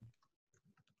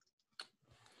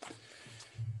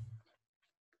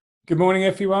Good morning,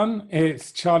 everyone.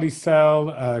 It's Charlie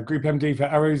Sell, Group MD for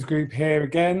Arrows Group here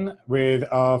again with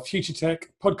our Future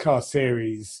Tech podcast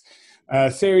series.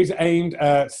 Series aimed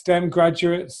at STEM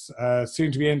graduates,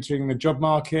 soon to be entering the job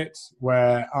market,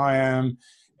 where I am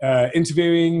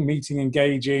interviewing, meeting,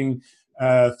 engaging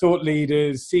thought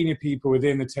leaders, senior people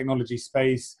within the technology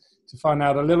space to find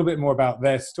out a little bit more about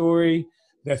their story,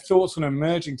 their thoughts on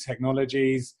emerging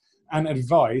technologies, and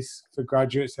advice for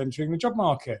graduates entering the job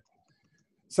market.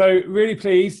 So really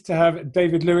pleased to have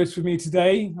David Lewis with me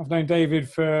today. I've known David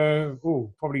for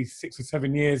probably 6 or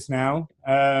 7 years now.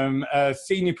 A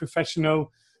senior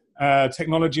professional,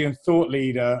 technology and thought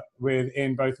leader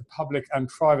within both the public and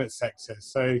private sector.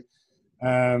 So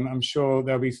I'm sure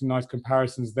there'll be some nice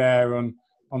comparisons there on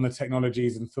the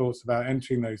technologies and thoughts about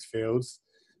entering those fields.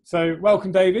 So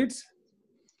welcome, David.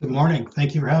 Good morning.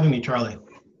 Thank you for having me, Charlie.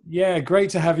 Yeah, great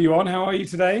to have you on. How are you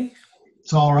today?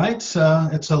 It's all right.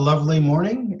 It's a lovely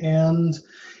morning, and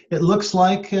it looks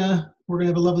like we're going to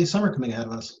have a lovely summer coming ahead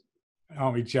of us.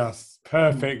 Aren't we just?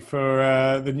 Perfect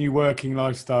for the new working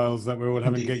lifestyles that we're all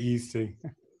having to get used to.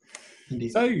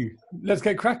 Indeed. So let's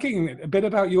get cracking. A bit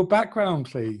about your background,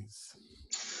 please.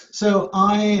 So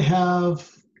I have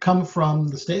come from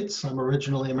the States. I'm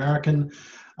originally American.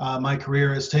 My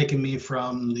career has taken me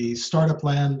from the startup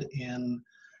land in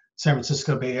San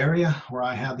Francisco Bay Area, where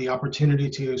I had the opportunity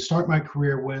to start my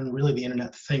career when really the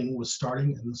internet thing was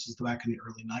starting, and this is back in the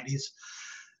early 90s.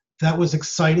 That was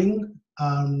exciting,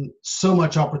 so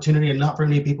much opportunity, and not very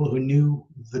many people who knew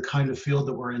the kind of field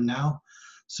that we're in now.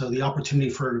 So the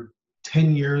opportunity for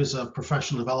 10 years of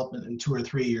professional development in 2 or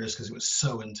 3 years, because it was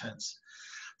so intense.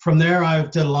 From there,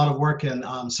 I've did a lot of work in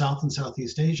South and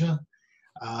Southeast Asia.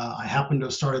 I happened to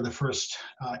have started the first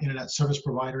internet service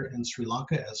provider in Sri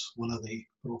Lanka as one of the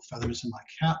little feathers in my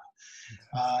cap.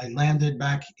 I landed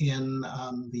back in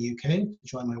the UK to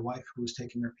join my wife, who was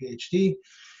taking her PhD.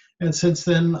 And since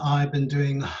then, I've been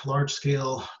doing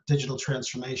large-scale digital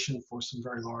transformation for some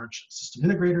very large system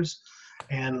integrators.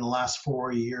 And in the last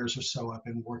 4 years or so, I've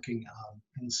been working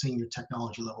in senior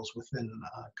technology levels within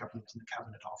government and the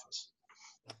cabinet office.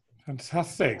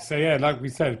 Fantastic. So yeah, like we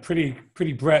said, pretty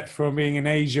breadth from being in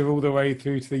Asia all the way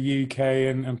through to the UK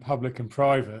and public and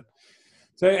private.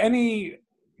 So any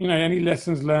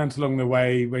lessons learned along the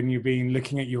way when you've been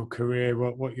looking at your career,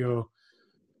 what you're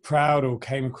proud or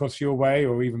came across your way,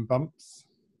 or even bumps?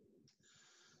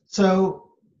 So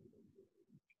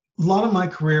a lot of my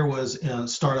career was in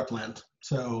startup land.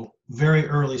 So very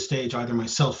early stage, either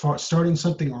myself starting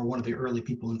something or one of the early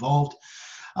people involved.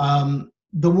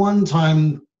 The one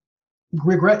time,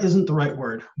 regret isn't the right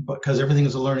word, because everything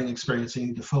is a learning experience. You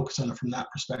need to focus on it from that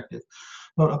perspective.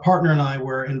 But a partner and I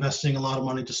were investing a lot of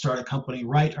money to start a company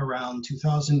right around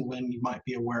 2000, when you might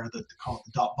be aware that the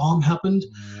dot-bomb happened.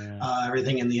 Yeah.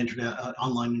 Everything in the internet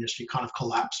online industry kind of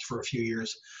collapsed for a few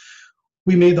years.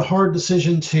 We made the hard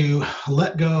decision to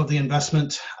let go of the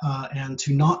investment and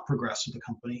to not progress with the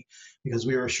company, because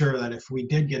we were sure that if we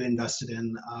did get invested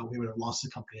in, we would have lost the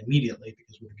company immediately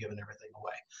because we would have given everything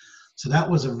away. So that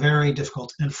was a very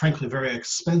difficult and frankly very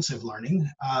expensive learning.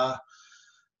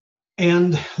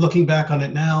 And looking back on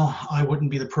it now, I wouldn't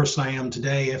be the person I am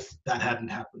today if that hadn't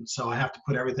happened. So I have to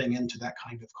put everything into that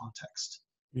kind of context.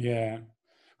 Yeah.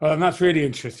 Well, and that's really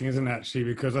interesting, isn't it, actually?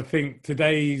 Because I think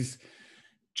today's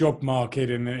job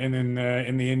market in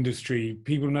the industry,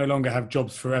 people no longer have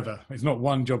jobs forever. It's not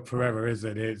one job forever, is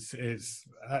it? It's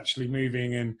actually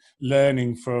moving and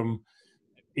learning from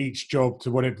each job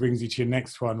to what it brings you to your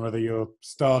next one, whether you're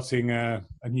starting a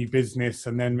new business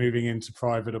and then moving into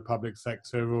private or public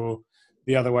sector, or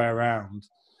the other way around.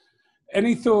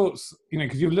 Any thoughts,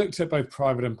 because you've looked at both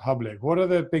private and public, what are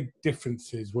the big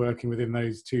differences working within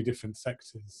those two different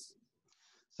sectors?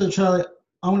 So Charlie,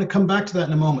 I want to come back to that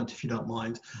in a moment, if you don't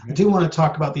mind. Okay. I do want to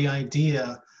talk about the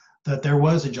idea that there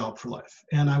was a job for life.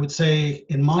 And I would say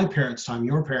in my parents' time,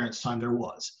 your parents' time, there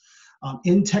was.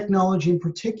 In technology in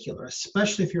particular,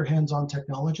 especially if you're a hands-on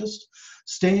technologist,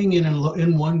 staying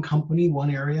in one company,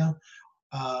 one area,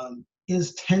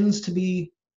 tends to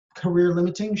be career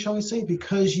limiting, shall we say,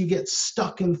 because you get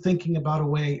stuck in thinking about a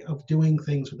way of doing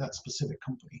things with that specific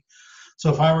company.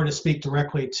 So if I were to speak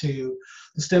directly to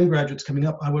the STEM graduates coming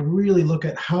up, I would really look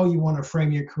at how you want to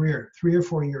frame your career, 3 or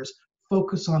 4 years,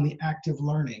 focus on the active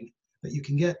learning that you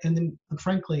can get. And then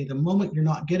frankly, the moment you're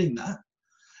not getting that,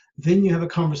 then you have a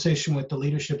conversation with the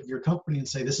leadership of your company and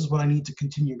say, this is what I need to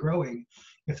continue growing.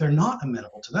 If they're not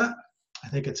amenable to that, I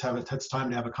think it's time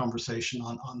to have a conversation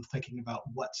on thinking about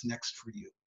what's next for you.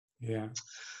 Yeah.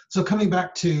 So coming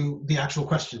back to the actual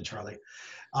question, Charlie,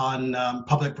 on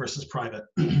public versus private.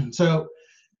 So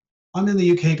I'm in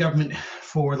the UK government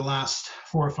for the last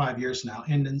 4 or 5 years now,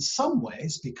 and in some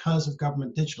ways, because of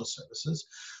government digital services,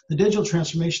 the digital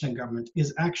transformation in government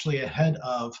is actually ahead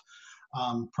of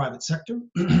private sector,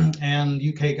 and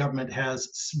UK government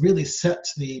has really set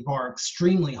the bar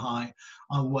extremely high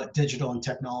on what digital and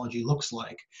technology looks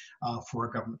like for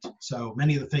a government. So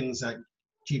many of the things that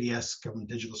GDS, Government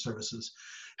Digital Services,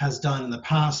 has done in the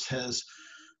past has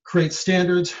create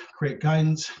standards, create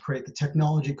guidance, create the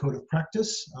technology code of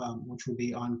practice, which will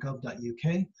be on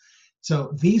gov.uk.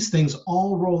 So these things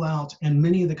all roll out, and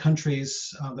many of the countries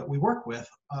that we work with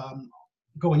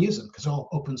go and use them because they're all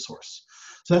open source.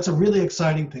 So that's a really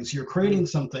exciting thing. So you're creating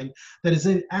something that is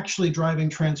actually driving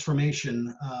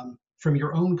transformation from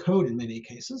your own code in many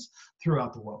cases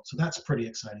throughout the world. So that's pretty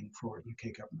exciting for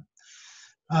UK government.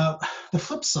 The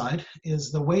flip side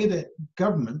is the way that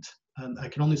government, and I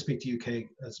can only speak to UK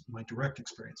as my direct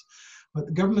experience, but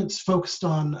the government's focused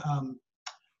on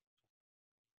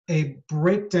a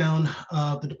breakdown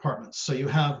of the departments. So you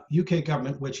have UK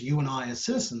government, which you and I as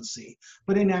citizens see,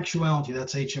 but in actuality,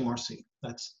 that's HMRC,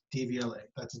 that's DVLA,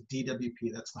 that's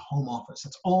DWP, that's the Home Office,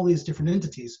 that's all these different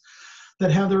entities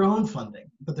that have their own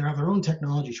funding, but they have their own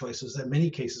technology choices that in many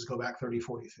cases go back 30,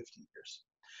 40, 50 years.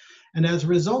 And as a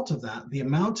result of that, the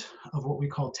amount of what we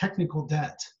call technical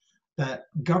debt that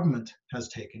government has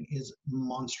taken is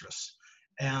monstrous.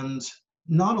 And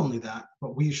not only that,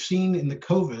 but we've seen in the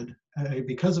COVID,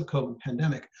 because of COVID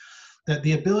pandemic, that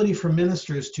the ability for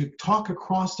ministers to talk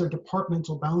across their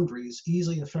departmental boundaries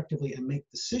easily, effectively, and make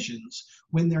decisions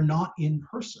when they're not in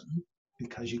person,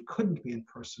 because you couldn't be in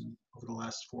person over the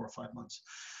last 4 or 5 months,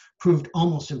 proved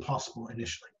almost impossible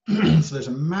initially. So there's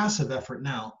a massive effort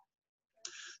now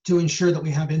to ensure that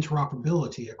we have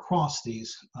interoperability across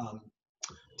these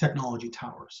technology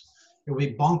towers. It would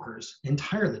be bonkers,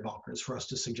 entirely bonkers, for us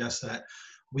to suggest that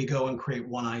we go and create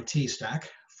one IT stack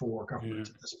for government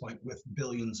at this point with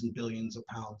billions and billions of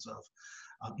pounds of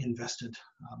invested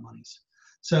monies.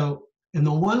 So in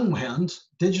the one hand,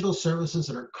 digital services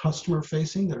that are customer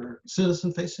facing, that are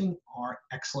citizen facing, are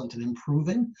excellent and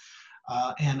improving.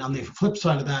 And on the flip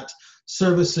side of that,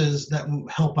 services that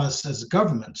help us as a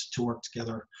government to work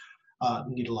together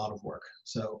need a lot of work.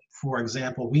 So, for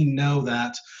example, we know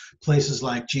that places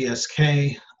like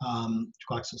GSK,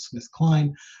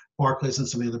 GlaxoSmithKline, Barclays, and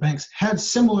some of the other banks had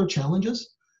similar challenges,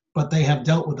 but they have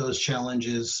dealt with those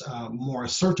challenges more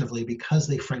assertively because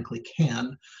they frankly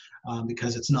can,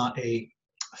 because it's not a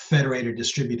federated,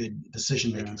 distributed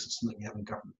decision-making system that we have in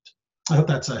government. I hope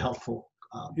that's a helpful.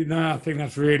 I think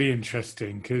that's really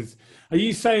interesting, because are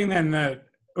you saying then that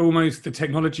almost the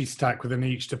technology stack within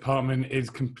each department is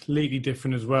completely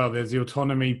different as well? There's the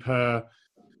autonomy per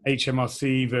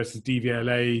HMRC versus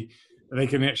DVLA. They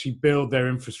can actually build their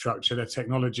infrastructure, their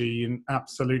technology, in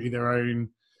absolutely their own,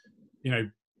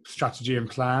 strategy and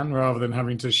plan, rather than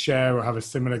having to share or have a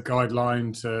similar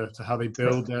guideline to how they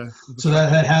build their. So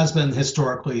that has been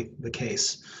historically the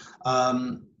case.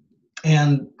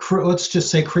 And let's just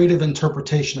say creative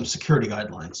interpretation of security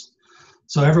guidelines.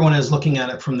 So everyone is looking at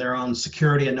it from their own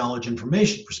security and knowledge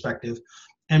information perspective,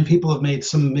 and people have made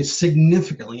some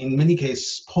significantly, in many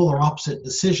cases, polar opposite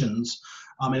decisions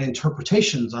and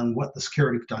interpretations on what the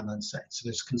security guidelines say. So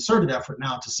there's a concerted effort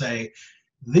now to say,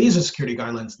 these are security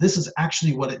guidelines, this is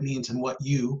actually what it means and what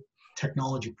you,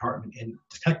 technology department and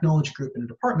technology group in a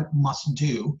department, must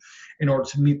do in order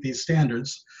to meet these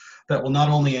standards that will not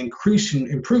only increase and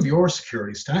improve your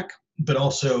security stack, but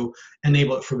also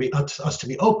enable it for us to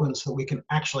be open so that we can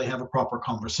actually have a proper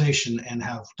conversation and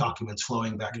have documents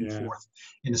flowing back and forth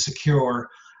in a secure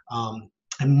and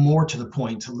more to the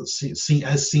point, to see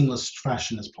as seamless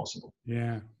fashion as possible.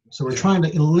 So we're trying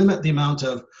to limit the amount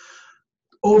of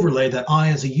overlay that I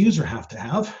as a user have to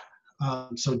have.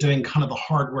 So doing kind of the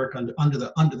hard work under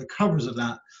the covers of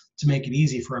that to make it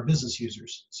easy for our business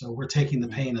users. So we're taking the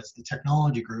pain as the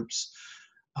technology groups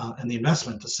and the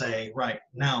investment to say, right,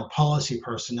 now policy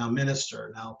person, now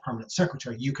minister, now permanent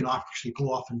secretary, you can actually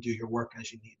go off and do your work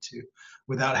as you need to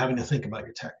without having to think about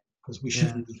your tech, because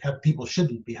people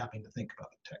shouldn't be having to think about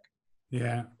the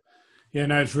tech.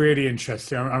 No, it's really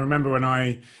interesting. I remember when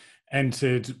I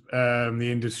entered the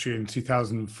industry in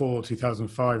 2004,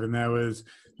 2005, and there was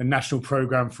the National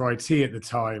Programme for IT at the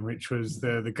time, which was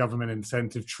the government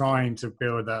incentive trying to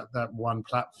build that one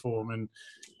platform. And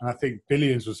I think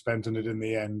billions were spent on it in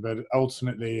the end, but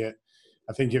ultimately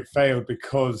I think it failed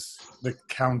because the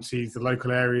counties, the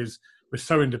local areas were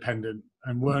so independent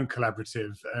and weren't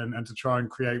collaborative, and to try and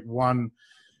create one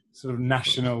sort of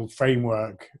national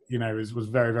framework, was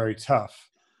very, very tough.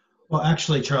 Well,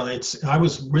 actually, Charlie, I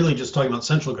was really just talking about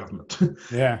central government.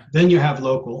 Yeah, Then you have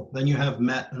local, then you have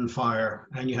Met and Fire,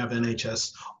 and you have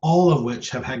NHS, all of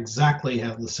which exactly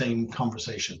have the same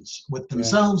conversations with yeah,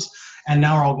 themselves, and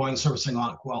now are all going surfacing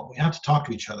on, well, we have to talk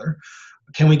to each other.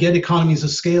 Can we get economies of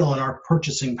scale in our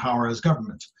purchasing power as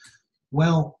government?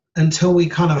 Well, until we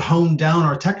kind of hone down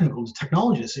our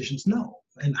technology decisions, no.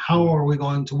 And how yeah. are we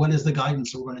going to, what is the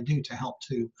guidance that we're going to do to help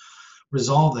to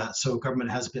resolve that so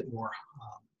government has a bit more,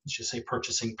 let's just say,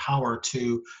 purchasing power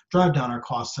to drive down our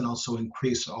costs and also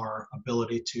increase our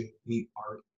ability to meet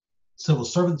our civil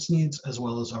servants' needs as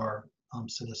well as our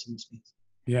citizens' needs.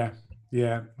 Yeah,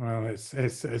 yeah. Well, it's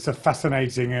a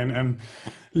fascinating and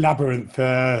labyrinth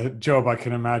job, I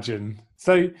can imagine.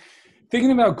 So,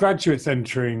 thinking about graduates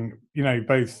entering,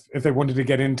 both if they wanted to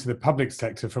get into the public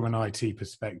sector from an IT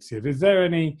perspective, is there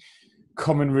any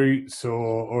common routes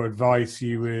or advice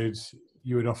you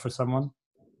would offer someone?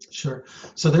 Sure.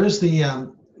 So there's the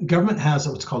government has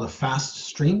what's called a fast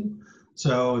stream.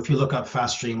 So if you look up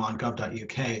fast stream on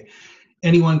gov.uk,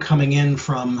 anyone coming in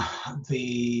from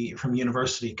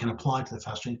university can apply to the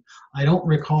fast stream. I don't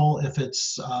recall if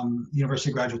it's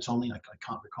university graduates only. I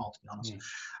can't recall, to be honest.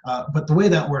 But the way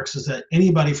that works is that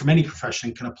anybody from any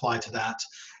profession can apply to that,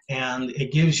 and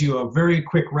it gives you a very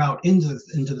quick route into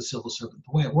the civil servant.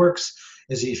 The way it works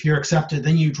is if you're accepted,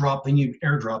 then you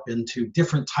airdrop into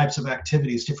different types of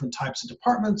activities, different types of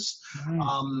departments,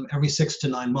 every 6 to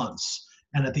 9 months.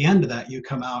 And at the end of that, you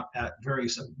come out at very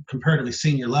comparatively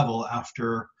senior level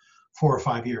after 4 or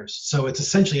 5 years. So it's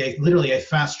essentially literally a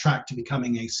fast track to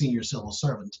becoming a senior civil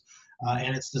servant.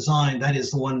 And it's designed, that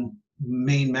is the one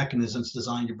main mechanism it's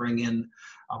designed to bring in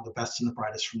the best and the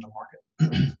brightest from the market.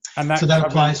 And that so that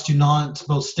applies to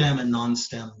both STEM and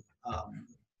non-STEM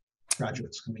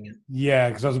graduates coming in. Yeah,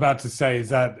 because I was about to say is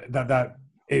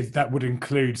that would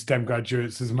include STEM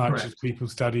graduates as much Correct. as people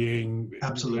studying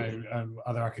absolutely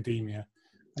other academia.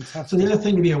 Fantastic. So the other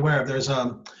thing to be aware of, there's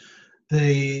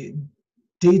the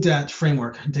DDAT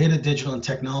framework, Data Digital and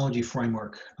Technology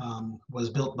Framework, was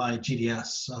built by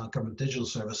GDS, Government Digital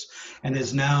Service, and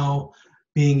is now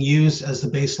being used as the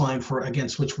baseline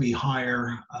against which we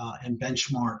hire and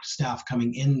benchmark staff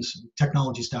coming in,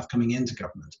 technology staff coming into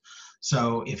government.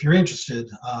 So if you're interested,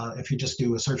 if you just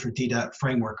do a search for DDAT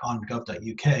framework on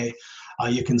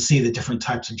gov.uk, you can see the different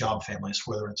types of job families,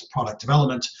 whether it's product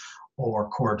development or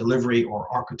core delivery or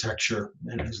architecture,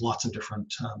 and there's lots of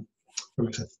different,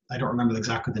 I don't remember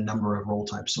exactly the number of role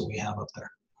types that we have up there.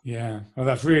 Yeah, well,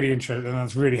 that's really interesting and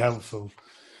that's really helpful.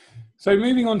 So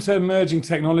moving on to emerging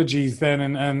technologies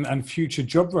then and future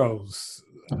job roles,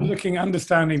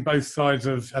 understanding both sides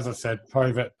of, as I said,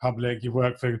 private, public, you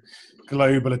work for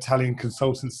global Italian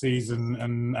consultancies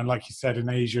and like you said, in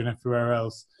Asia and everywhere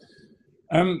else.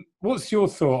 What's your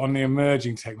thought on the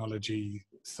emerging technology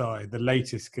side, the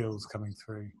latest skills coming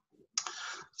through?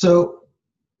 So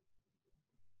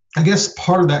I guess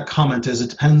part of that comment is it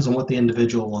depends on what the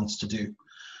individual wants to do.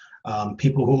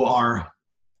 People who are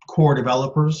core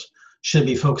developers should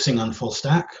be focusing on full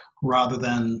stack rather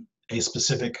than a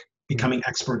specific becoming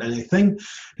expert at anything,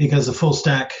 because the full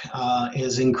stack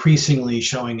is increasingly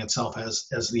showing itself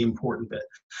as the important bit.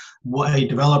 What a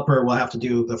developer will have to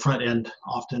do the front end,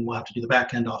 often will have to do the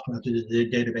back end, often will have to do the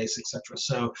database, etc.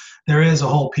 So there is a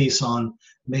whole piece on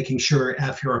making sure,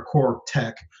 if you're a core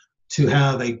tech, to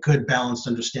have a good balanced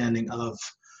understanding of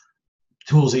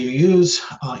tools that you use,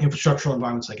 infrastructural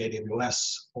environments like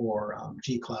AWS or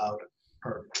G-Cloud,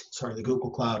 or sorry, the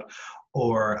Google Cloud,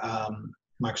 or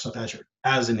Microsoft Azure,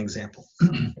 as an example.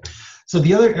 So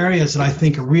the other areas that I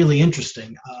think are really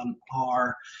interesting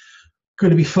are going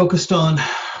to be focused on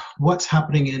what's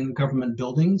happening in government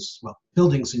buildings, well,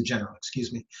 buildings in general,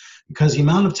 excuse me, because the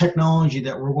amount of technology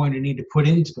that we're going to need to put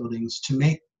into buildings to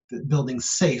make the buildings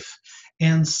safe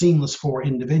and seamless for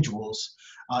individuals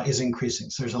is increasing.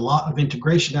 So there's a lot of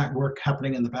integration work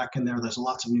happening in the back end there. There's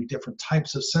lots of new different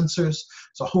types of sensors.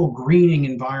 It's a whole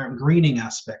greening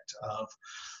aspect of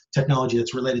technology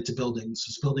that's related to buildings.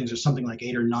 These buildings are something like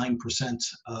 8 or 9%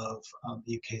 of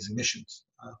the UK's emissions.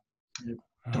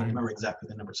 I don't remember exactly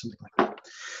the number, something like that.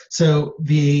 So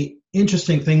the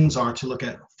interesting things are to look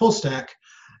at full stack,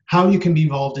 how you can be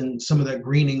involved in some of that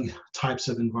greening types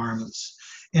of environments.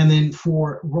 And then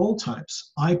for role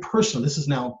types, I personally, this is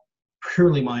now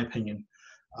purely my opinion,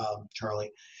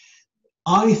 Charlie,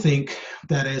 I think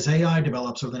that as AI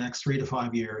develops over the next 3 to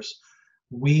 5 years,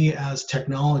 we as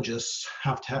technologists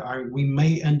we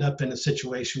may end up in a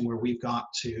situation where we've got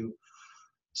to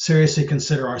seriously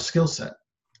consider our skill set,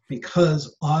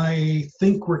 because I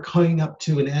think we're coming up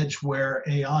to an edge where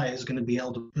AI is going to be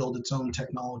able to build its own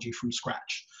technology from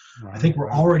scratch. Right. I think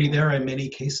we're already there in many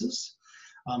cases.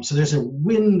 So there's a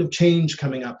wind of change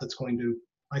coming up that's going to,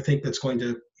 I think, that's going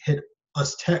to hit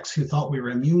us techs who thought we were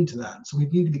immune to that. So we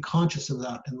need to be conscious of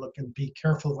that and look and be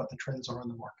careful of what the trends are in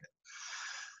the market.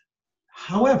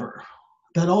 However,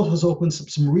 that also opens up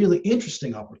some really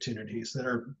interesting opportunities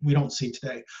that we don't see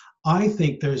today. I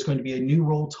think there's going to be a new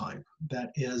role type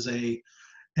that is an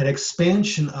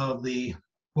expansion of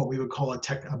what we would call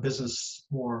a business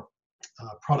or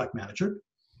product manager,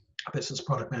 a business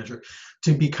product manager,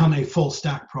 to become a full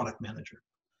stack product manager.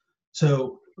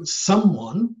 So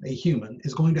someone, a human,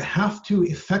 is going to have to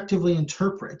effectively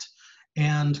interpret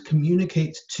and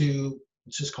communicate to,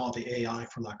 let's just call it the AI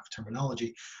for lack of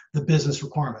terminology, the business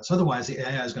requirements. Otherwise, the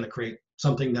AI is going to create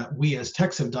something that we as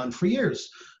techs have done for years,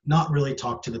 not really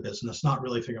talk to the business, not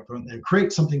really figure out, and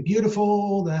create something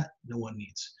beautiful that no one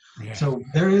needs. Yeah. So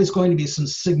there is going to be some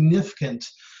significant,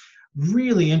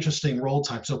 really interesting role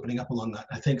types opening up along that.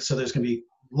 I think so. There's going to be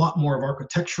a lot more of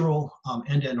architectural,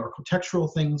 end-to-end architectural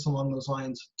things along those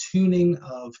lines, tuning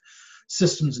of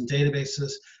systems and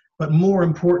databases. But more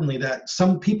importantly, that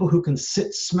some people who can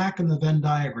sit smack in the Venn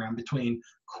diagram between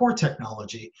core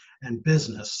technology and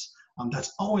business,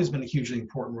 that's always been a hugely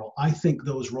important role. I think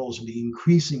those roles will be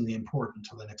increasingly important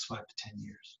over the next 5 to 10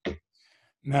 years.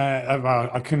 No,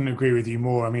 I couldn't agree with you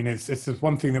more. I mean, it's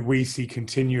one thing that we see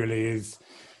continually is,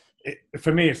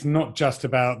 for me, it's not just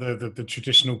about the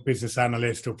traditional business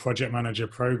analyst or project manager,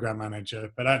 program manager,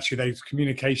 but actually those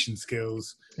communication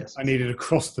skills are needed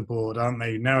across the board, aren't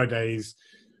they? Nowadays,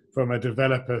 from a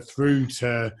developer through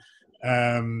to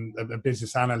a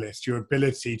business analyst, your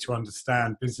ability to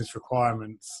understand business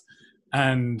requirements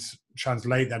and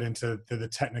translate that into the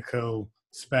technical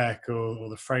spec or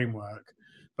the framework,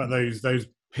 but those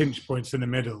pinch points in the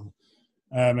middle,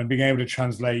 and being able to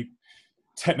translate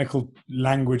technical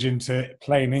language into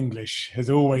plain English has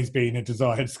always been a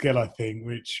desired skill, I think,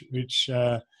 which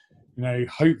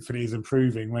hopefully is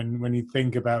improving when you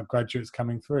think about graduates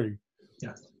coming through.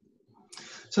 Yes.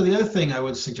 So the other thing I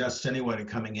would suggest to anyone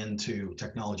coming into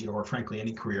technology, or frankly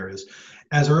any career, is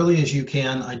as early as you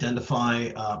can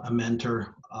identify a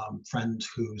mentor, friend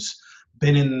who's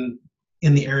been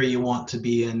in the area you want to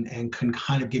be in and can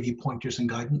kind of give you pointers and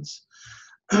guidance.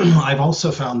 I've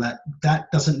also found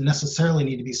that doesn't necessarily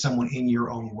need to be someone in your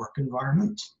own work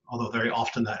environment, although very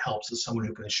often that helps as someone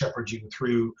who can shepherd you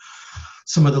through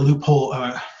some of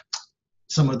the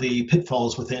some of the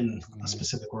pitfalls within a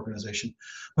specific organization.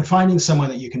 But finding someone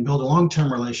that you can build a long-term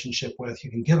relationship with,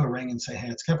 you can give a ring and say, hey,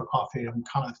 let's have a coffee. I'm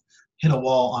kind of hit a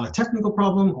wall on a technical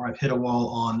problem, or I've hit a wall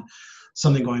on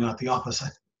something going on at the office. I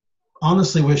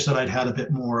honestly wish that I'd had a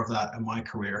bit more of that in my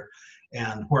career.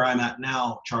 And where I'm at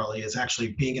now, Charlie, is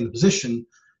actually being in the position,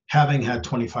 having had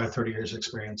 25, 30 years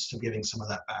experience, to giving some of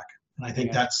that back. And I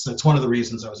think that's one of the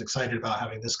reasons I was excited about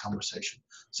having this conversation.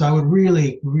 So I would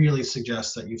really, really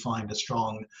suggest that you find a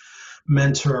strong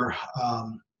mentor,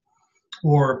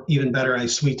 or even better, a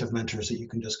suite of mentors that you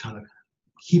can just kind of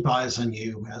keep eyes on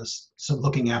you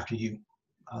looking after you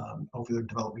over the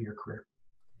development of your career.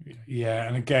 Yeah,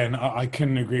 and again, I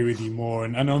couldn't agree with you more.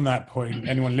 And on that point,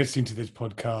 anyone listening to this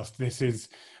podcast, this is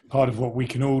part of what we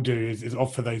can all do is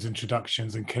offer those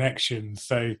introductions and connections.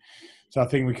 So I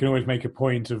think we can always make a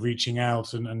point of reaching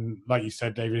out, and like you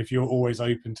said, David, if you're always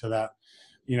open to that,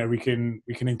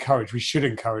 we should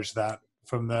encourage that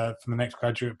from the next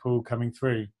graduate pool coming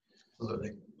through.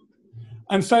 Absolutely.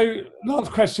 And so,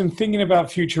 last question, thinking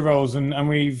about future roles, and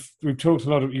we've talked a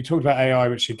lot you talked about AI,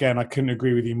 which again, I couldn't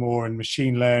agree with you more, and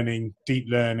machine learning, deep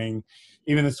learning,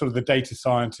 even the sort of the data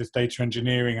scientist, data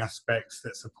engineering aspects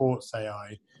that supports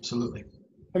AI. Absolutely.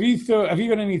 Have you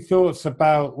got any thoughts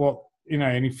about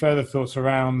any further thoughts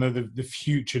around the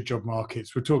future job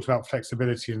markets? We talked about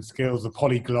flexibility and skills, the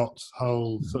polyglot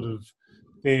whole sort of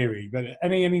theory, but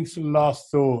any sort of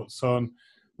last thoughts on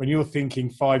when you're thinking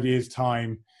 5 years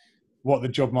time, what the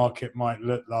job market might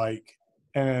look like,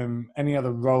 any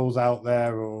other roles out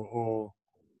there or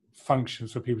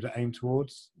functions for people to aim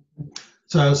towards?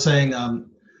 So I was saying,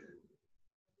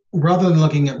 rather than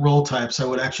looking at role types, I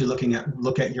would actually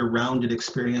look at your rounded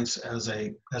experience as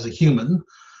a human,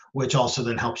 which also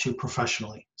then helps you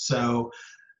professionally. So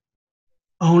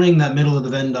owning that middle of the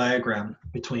Venn diagram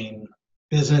between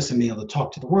business and being able to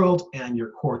talk to the world and your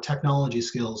core technology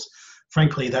skills,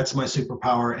 frankly, that's my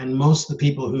superpower. And most of the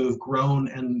people who've grown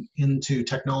into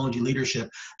technology leadership,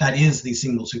 that is the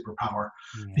single superpower,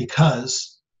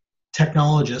 because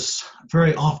technologists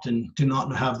very often do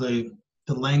not have the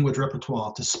language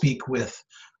repertoire to speak with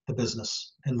the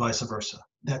business and vice versa.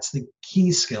 That's the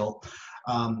key skill,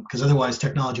 because otherwise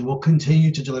technology will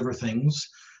continue to deliver things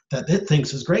that it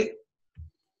thinks is great,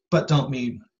 but don't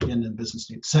meet end business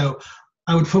needs. So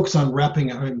I would focus on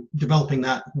developing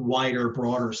that wider,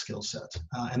 broader skill set.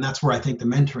 And that's where I think the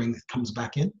mentoring comes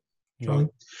back in, Charlie. Yeah.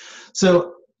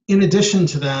 So in addition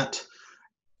to that,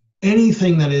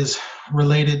 anything that is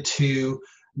related to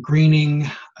greening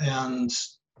and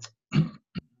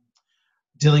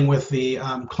dealing with the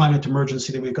climate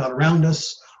emergency that we've got around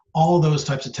us, all those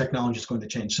types of technology is going to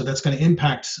change. So that's going to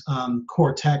impact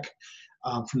core tech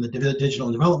from the digital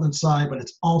and development side, but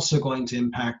it's also going to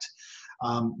impact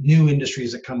new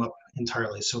industries that come up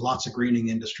entirely. So lots of greening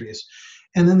industries.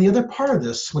 And then the other part of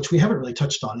this, which we haven't really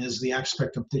touched on, is the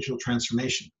aspect of digital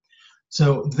transformation.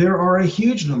 So there are a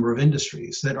huge number of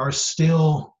industries that are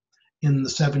still in the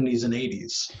 70s and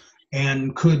 80s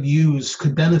and could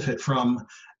benefit from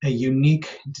a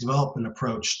unique development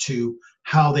approach to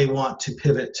how they want to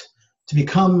pivot to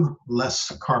become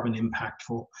less carbon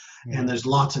impactful. Mm-hmm. And there's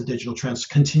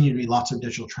continue to be lots of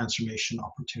digital transformation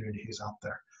opportunities out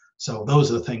there. So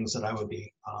those are the things that I would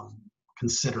be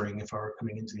considering if I were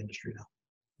coming into the industry now.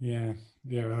 Yeah.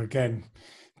 Well, again,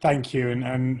 thank you.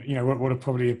 And you know, what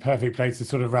probably a perfect place to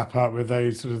sort of wrap up with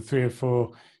those sort of 3 or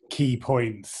 4 key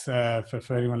points for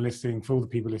anyone listening, for all the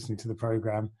people listening to the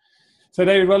program. So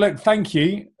David, well, look, thank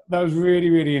you. That was really,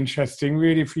 really interesting.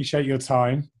 Really appreciate your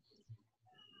time.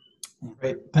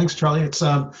 Great. Thanks, Charlie. It's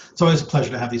always a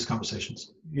pleasure to have these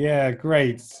conversations. Yeah,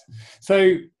 great.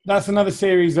 So that's another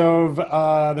series of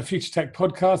the Future Tech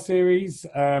podcast series.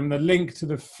 The link to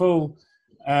the full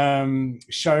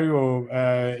show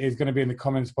is going to be in the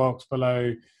comments box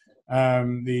below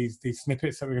these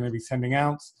snippets that we're going to be sending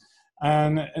out.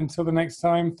 And until the next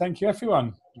time, thank you,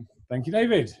 everyone. Thank you,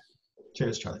 David.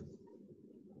 Cheers, Charlie.